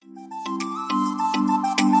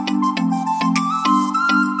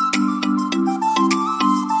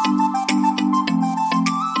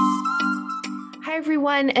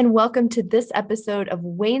everyone, and welcome to this episode of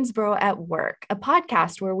Waynesboro at Work, a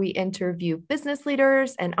podcast where we interview business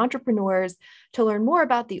leaders and entrepreneurs to learn more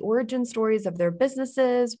about the origin stories of their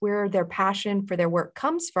businesses, where their passion for their work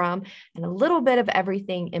comes from, and a little bit of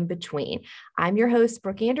everything in between. I'm your host,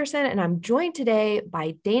 Brooke Anderson, and I'm joined today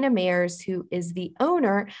by Dana Mayers, who is the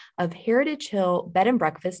owner of Heritage Hill Bed and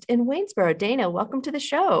Breakfast in Waynesboro. Dana, welcome to the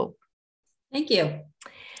show. Thank you.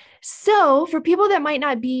 So, for people that might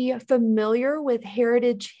not be familiar with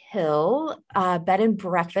Heritage Hill Bed and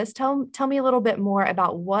Breakfast, tell me a little bit more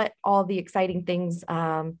about what all the exciting things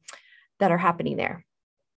that are happening there.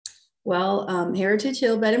 Well, Heritage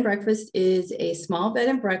Hill Bed and Breakfast is a small bed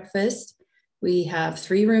and breakfast. We have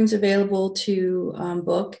 3 rooms available to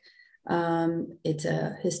book. It's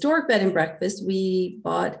a historic bed and breakfast. We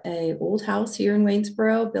bought an old house here in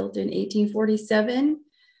Waynesboro, built in 1847.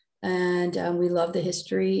 And we love the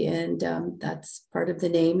history, and that's part of the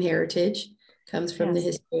name Heritage, comes from the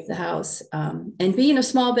history of the house. And being a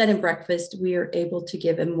small bed and breakfast, we are able to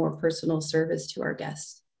give a more personal service to our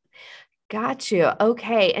guests. Got you.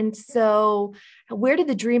 Okay. And so where did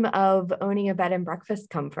the dream of owning a bed and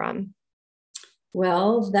breakfast come from?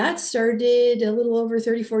 Well, that started a little over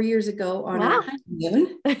 34 years ago on our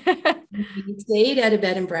honeymoon. We stayed at a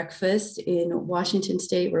bed and breakfast in Washington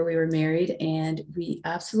State where we were married, and we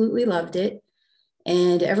absolutely loved it.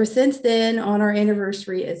 And ever since then, on our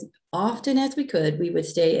anniversary, as often as we could, we would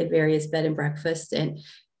stay at various bed and breakfasts, and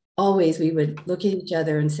always we would look at each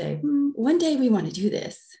other and say, one day we want to do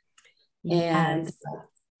this. Yes. And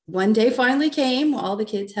one day finally came. All the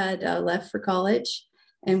kids had left for college,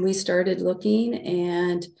 and we started looking,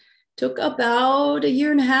 and took about 1.5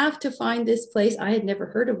 years to find this place. I had never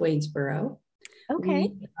heard of Waynesboro.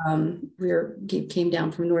 Okay. We came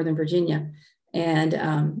down from Northern Virginia. And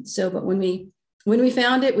but when we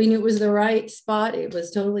found it, we knew it was the right spot. It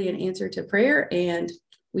was totally an answer to prayer, and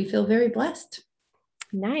we feel very blessed.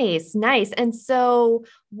 Nice. And so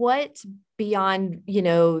what beyond,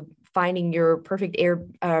 finding your perfect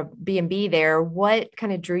B&B there, what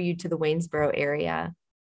kind of drew you to the Waynesboro area?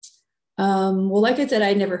 Well, like I said,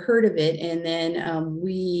 I'd never heard of it. And then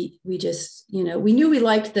we just, we knew we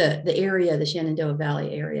liked the area, the Shenandoah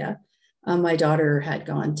Valley area. My daughter had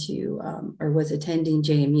gone to or was attending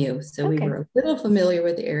JMU. So we were a little familiar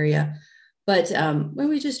with the area. But when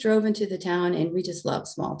we just drove into the town, and we just love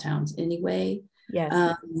small towns anyway. Yes.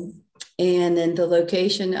 And then the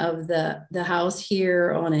location of the house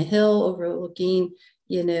here on a hill overlooking,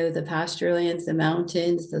 the pasture lands, the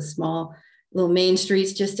mountains, the small little main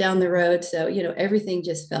streets just down the road. So, everything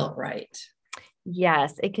just felt right.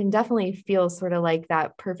 Yes, it can definitely feel sort of like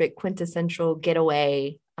that perfect quintessential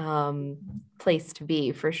getaway place to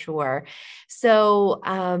be, for sure. So,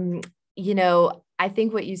 I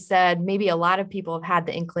think what you said, maybe a lot of people have had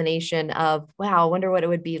the inclination of, wow, I wonder what it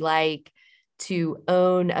would be like to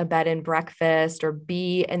own a bed and breakfast or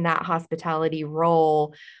be in that hospitality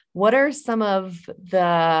role. What are some of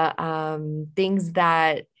the things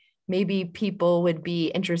that maybe people would be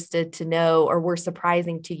interested to know or were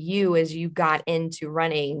surprising to you as you got into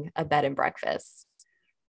running a bed and breakfast?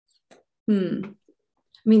 I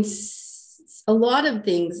mean, a lot of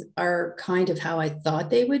things are kind of how I thought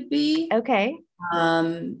they would be. Okay.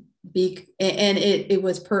 And it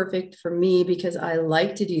was perfect for me because I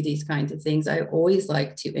like to do these kinds of things. I always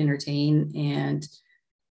like to entertain, and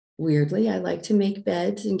weirdly, I like to make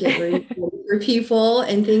beds and get ready for people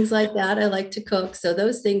and things like that. I like to cook. So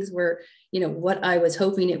those things were, what I was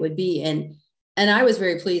hoping it would be. And I was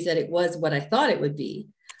very pleased that it was what I thought it would be.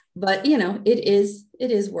 But, it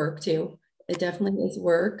is work too. It definitely is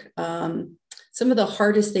work. Some of the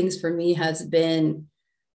hardest things for me has been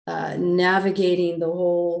navigating the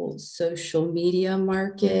whole social media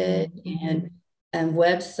market and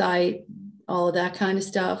website, all of that kind of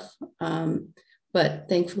stuff. But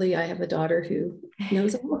thankfully, I have a daughter who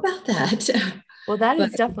knows all about that. Well, that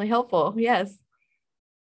is definitely helpful. Yes.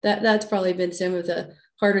 That's probably been some of the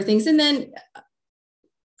harder things. And then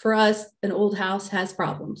for us, an old house has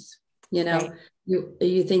problems. Right.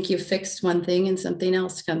 You think you've fixed one thing and something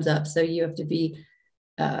else comes up. So you have to be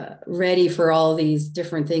ready for all these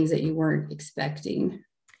different things that you weren't expecting.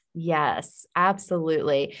 Yes,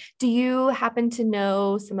 absolutely. Do you happen to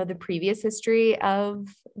know some of the previous history of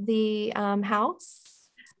the house?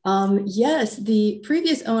 Yes, the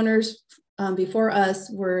previous owners before us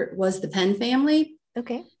was the Penn family.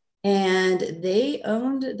 Okay. And they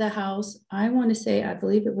owned the house, I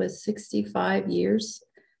believe it was 65 years.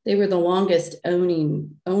 They were the longest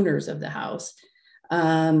owners of the house.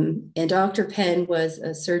 And Dr. Penn was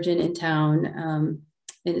a surgeon in town.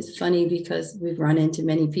 And it's funny because we've run into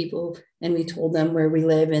many people and we told them where we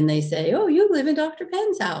live, and they say, "Oh, you live in Dr.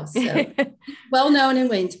 Penn's house." So well known in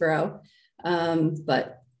Waynesboro.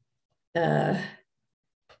 But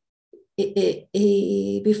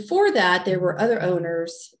before that, there were other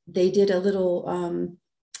owners. They did a little,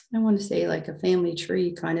 I want to say like a family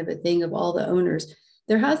tree kind of a thing of all the owners.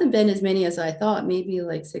 There hasn't been as many as I thought, maybe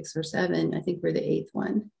like 6 or 7. I think we're the 8th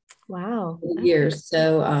one. Wow. Years.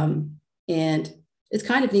 So, and it's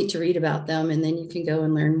kind of neat to read about them. And then you can go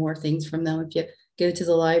and learn more things from them if you go to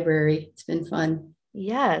the library. It's been fun.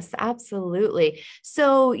 Yes, absolutely.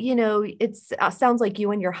 So, it's sounds like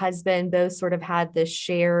you and your husband both sort of had this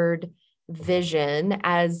shared vision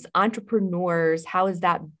as entrepreneurs. How has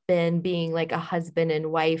that been being like a husband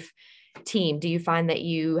and wife team? Do you find that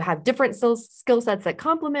you have different skill sets that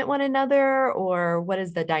complement one another, or what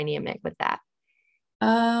is the dynamic with that?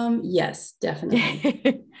 Yes,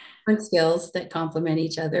 definitely. Different skills that complement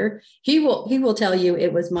each other. He will tell you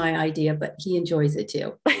it was my idea, but he enjoys it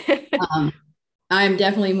too. I'm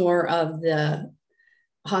definitely more of the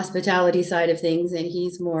hospitality side of things, and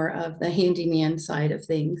he's more of the handyman side of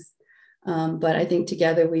things. But I think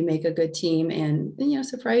together we make a good team, and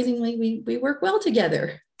surprisingly, we work well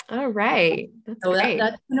together. All right, that's So great.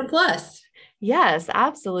 that's been a plus. Yes,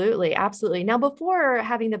 absolutely, absolutely. Now, before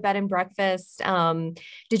having the bed and breakfast,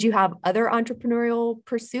 did you have other entrepreneurial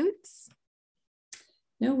pursuits?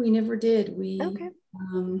 No, we never did. Okay.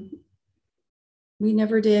 We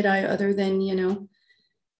never did. Other than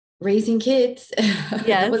raising kids. Yes.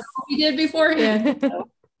 That was what we did beforehand. So.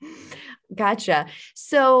 Gotcha.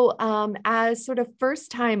 So, as sort of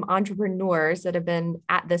first-time entrepreneurs that have been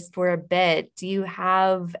at this for a bit, do you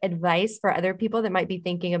have advice for other people that might be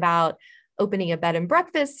thinking about opening a bed and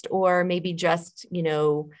breakfast, or maybe just,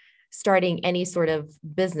 starting any sort of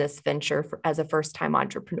business venture as a first-time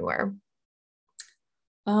entrepreneur?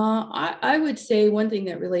 I would say one thing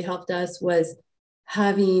that really helped us was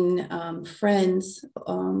having friends,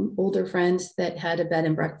 older friends that had a bed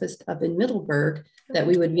and breakfast up in Middleburg that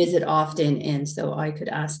we would visit often. And so I could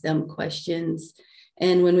ask them questions.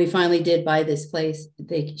 And when we finally did buy this place,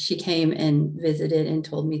 she came and visited and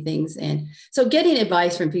told me things. And so getting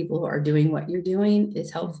advice from people who are doing what you're doing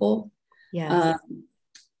is helpful. Yes.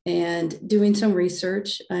 And doing some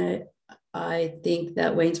research. I think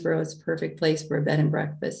that Waynesboro is a perfect place for a bed and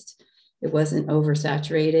breakfast. It wasn't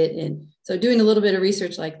oversaturated. And so doing a little bit of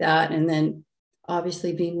research like that, and then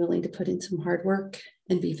obviously being willing to put in some hard work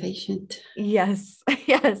and be patient. Yes.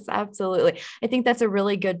 Yes, absolutely. I think that's a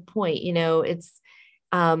really good point.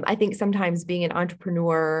 I think sometimes being an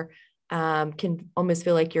entrepreneur can almost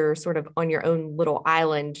feel like you're sort of on your own little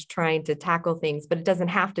island trying to tackle things, but it doesn't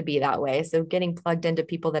have to be that way. So getting plugged into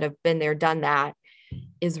people that have been there, done that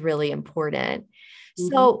is really important.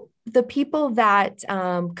 Mm-hmm. So the people that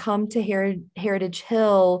come to Heritage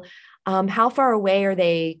Hill, how far away are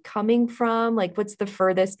they coming from? Like, what's the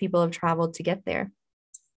furthest people have traveled to get there?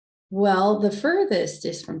 Well, the furthest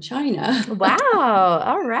is from China. Wow.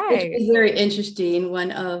 All right. Which is very interesting.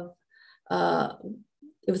 It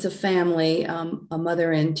was a family, a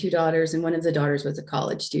mother and 2 daughters, and one of the daughters was a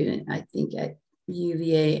college student, I think at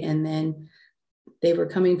UVA. And then they were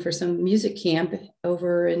coming for some music camp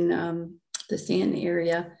over in the Stanton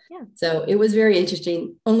area. Yeah. So it was very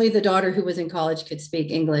interesting. Only the daughter who was in college could speak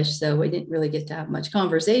English, so we didn't really get to have much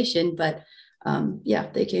conversation. But yeah,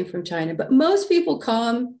 they came from China. But most people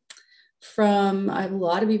come from, a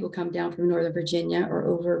lot of people come down from Northern Virginia or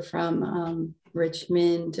over from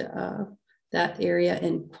Richmond, that area,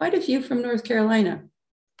 and quite a few from North Carolina.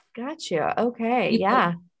 Gotcha. Okay. People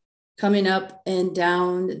yeah. Coming up and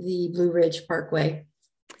down the Blue Ridge Parkway,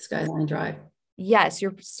 Skyline Drive. Yes,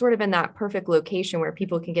 you're sort of in that perfect location where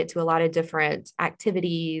people can get to a lot of different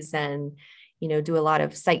activities and, do a lot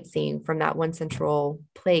of sightseeing from that one central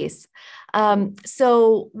place.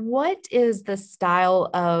 So what is the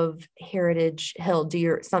style of Heritage Hill?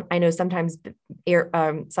 I know sometimes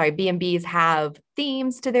B&Bs have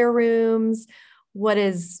themes to their rooms. What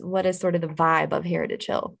is sort of the vibe of Heritage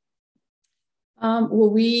Hill?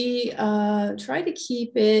 Well, we try to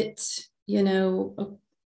keep it,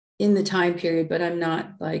 in the time period, but I'm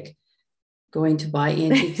not like going to buy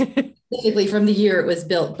antiques specifically from the year it was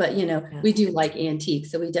built, but yes. We do like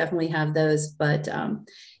antiques, so we definitely have those, but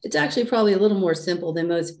it's actually probably a little more simple than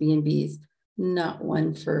most B&Bs, not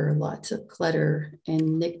one for lots of clutter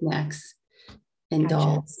and knickknacks and gotcha.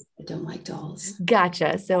 Dolls. I don't like dolls.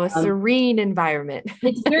 Gotcha. So a serene environment.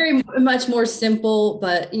 It's very much more simple,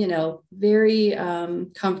 but very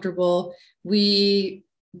comfortable. We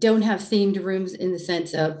don't have themed rooms in the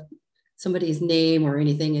sense of somebody's name or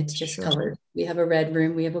anything. It's just sure. Colored. We have a red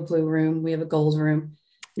room, we have a blue room, we have a gold room.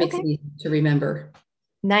 Makes it easy to remember.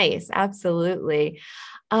 Nice, absolutely.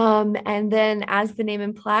 And then, as the name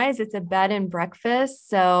implies, it's a bed and breakfast.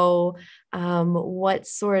 So, what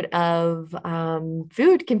sort of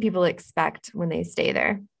food can people expect when they stay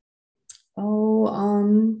there?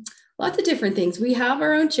 Oh, lots of different things. We have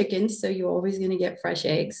our own chickens, so you're always going to get fresh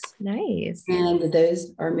eggs, Nice. and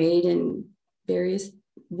those are made in various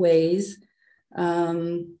ways.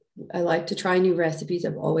 I like to try new recipes.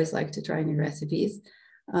 I've always liked to try new recipes.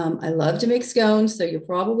 I love to make scones, so you're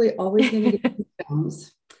probably always going to get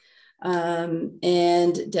scones.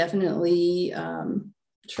 And definitely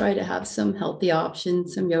try to have some healthy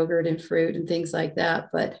options, some yogurt and fruit and things like that.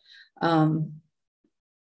 But I'm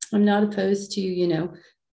not opposed to,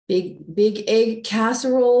 big egg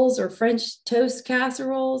casseroles or French toast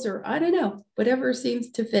casseroles, or I don't know, whatever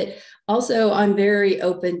seems to fit. Also, I'm very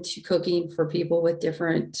open to cooking for people with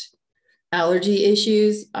different allergy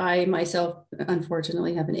issues. I myself,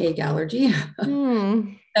 unfortunately, have an egg allergy.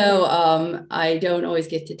 Hmm. So I don't always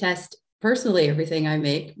get to test personally everything I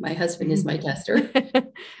make. My husband is my tester.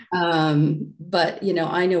 But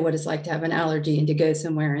I know what it's like to have an allergy and to go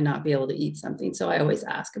somewhere and not be able to eat something. So I always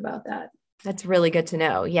ask about that. That's really good to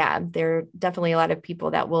know. Yeah, there are definitely a lot of people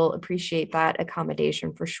that will appreciate that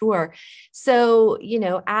accommodation for sure. So,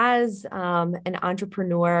 as an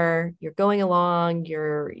entrepreneur, you're going along,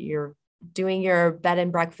 you're doing your bed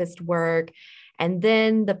and breakfast work, and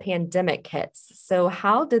then the pandemic hits. So,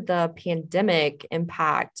 how did the pandemic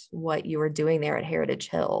impact what you were doing there at Heritage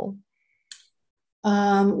Hill?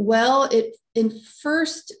 Well, in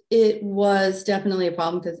first it was definitely a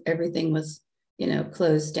problem because everything was,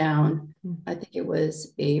 closed down. I think it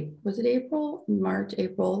was April, March,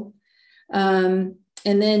 April. And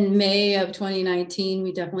then May of 2019,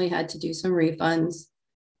 we definitely had to do some refunds.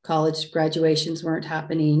 College graduations weren't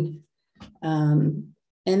happening. And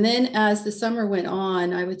then as the summer went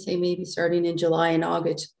on, I would say maybe starting in July and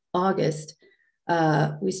August,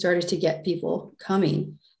 we started to get people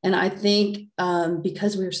coming. And I think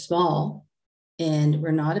because we're small and we're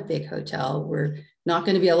not a big hotel, we're not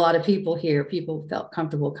going to be a lot of people here. People felt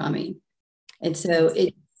comfortable coming. And so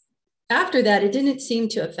after that, it didn't seem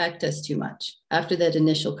to affect us too much after that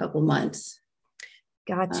initial couple months.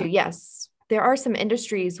 Got you. Yes. There are some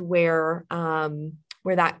industries where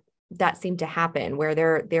that seemed to happen, where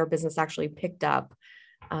their business actually picked up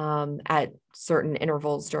at certain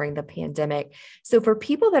intervals during the pandemic. So for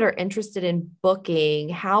people that are interested in booking,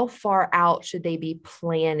 how far out should they be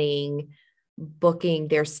planning booking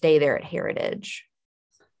their stay there at Heritage?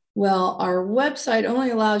 Well, our website only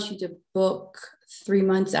allows you to book 3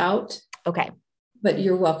 months out. Okay. But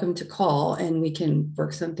you're welcome to call and we can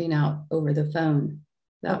work something out over the phone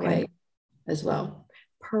that way as well.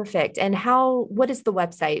 Perfect. And what is the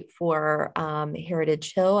website for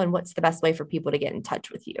Heritage Hill, and what's the best way for people to get in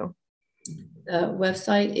touch with you? The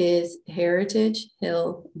website is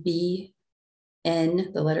heritagehillbn,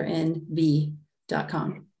 the letter N,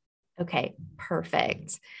 B.com. Okay,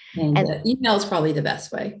 perfect. And the email is probably the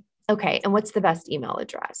best way. Okay. And what's the best email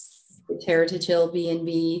address? It's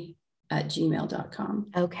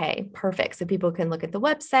heritagehillbnb@gmail.com. Okay, perfect. So people can look at the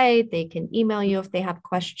website, they can email you if they have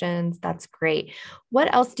questions. That's great.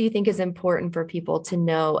 What else do you think is important for people to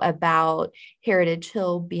know about Heritage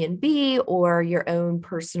Hill B&B or your own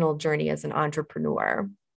personal journey as an entrepreneur?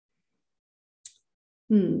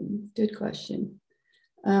 Good question.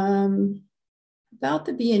 About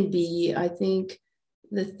the B&B, I think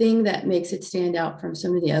the thing that makes it stand out from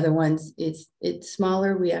some of the other ones is it's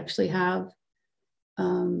smaller. We actually have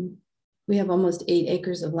almost 8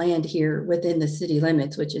 acres of land here within the city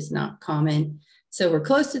limits, which is not common. So we're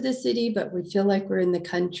close to the city, but we feel like we're in the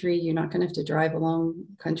country. You're not going to have to drive along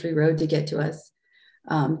country road to get to us.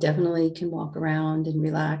 Definitely can walk around and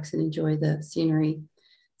relax and enjoy the scenery.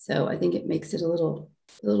 So I think it makes it a little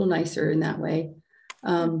nicer in that way.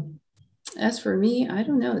 As for me, I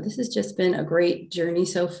don't know. This has just been a great journey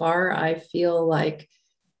so far. I feel like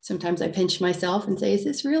sometimes I pinch myself and say, is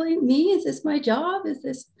this really me? Is this my job? Is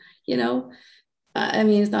this, I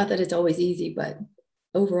mean, it's not that it's always easy, but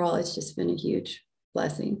overall, it's just been a huge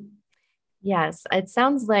blessing. Yes, it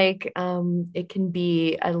sounds like it can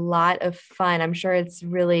be a lot of fun. I'm sure it's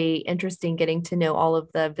really interesting getting to know all of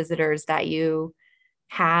the visitors that you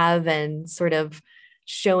have and sort of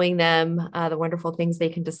showing them the wonderful things they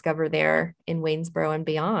can discover there in Waynesboro and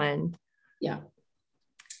beyond. Yeah.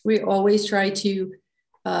 We always try to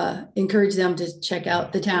encourage them to check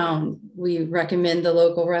out the town. We recommend the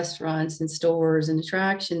local restaurants and stores and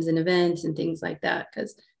attractions and events and things like that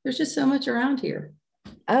because there's just so much around here.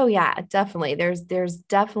 Oh yeah, definitely. There's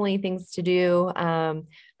definitely things to do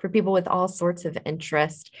for people with all sorts of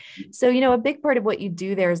interest. So, a big part of what you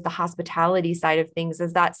do there is the hospitality side of things.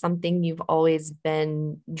 Is that something you've always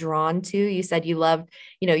been drawn to? You said you loved,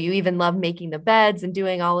 you even love making the beds and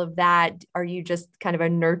doing all of that. Are you just kind of a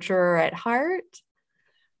nurturer at heart?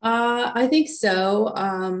 I think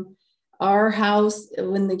so. Our house,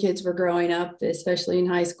 when the kids were growing up, especially in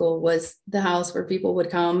high school, was the house where people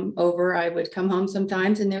would come over. I would come home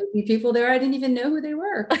sometimes and there would be people there I didn't even know who they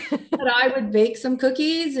were. But I would bake some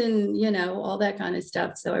cookies and, all that kind of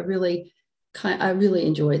stuff. So I really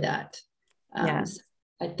enjoy that. Yeah. So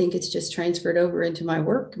I think it's just transferred over into my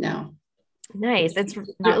work now, Nice. which It's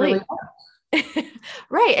is not really really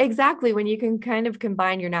right, exactly. When you can kind of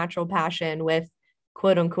combine your natural passion with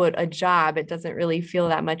quote unquote a job, it doesn't really feel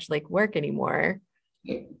that much like work anymore.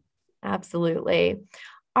 work. Absolutely.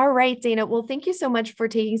 All right, Dana. Well, thank you so much for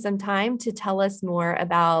taking some time to tell us more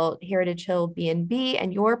about Heritage Hill B&B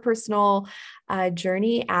and your personal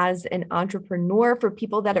journey as an entrepreneur. For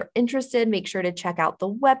people that are interested, make sure to check out the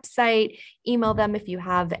website, email them if you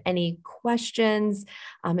have any questions.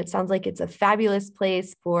 It sounds like it's a fabulous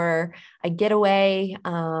place for a getaway.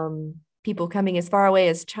 People coming as far away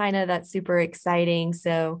as China. That's super exciting.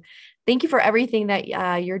 So thank you for everything that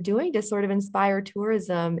you're doing to sort of inspire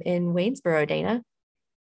tourism in Waynesboro, Dana.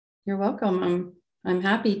 You're welcome. I'm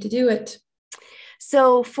happy to do it.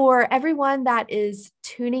 So, for everyone that is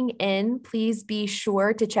tuning in, please be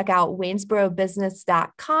sure to check out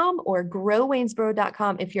waynesborobusiness.com or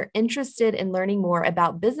growwaynesboro.com if you're interested in learning more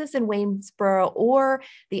about business in Waynesboro or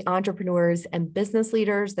the entrepreneurs and business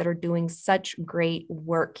leaders that are doing such great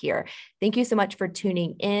work here. Thank you so much for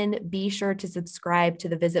tuning in. Be sure to subscribe to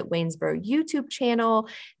the Visit Waynesboro YouTube channel,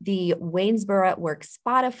 the Waynesboro at Work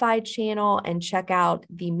Spotify channel, and check out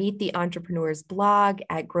the Meet the Entrepreneurs blog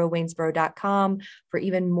at growwaynesboro.com for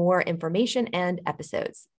even more information and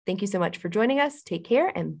episodes. Thank you so much for joining us. Take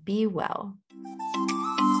care and be well.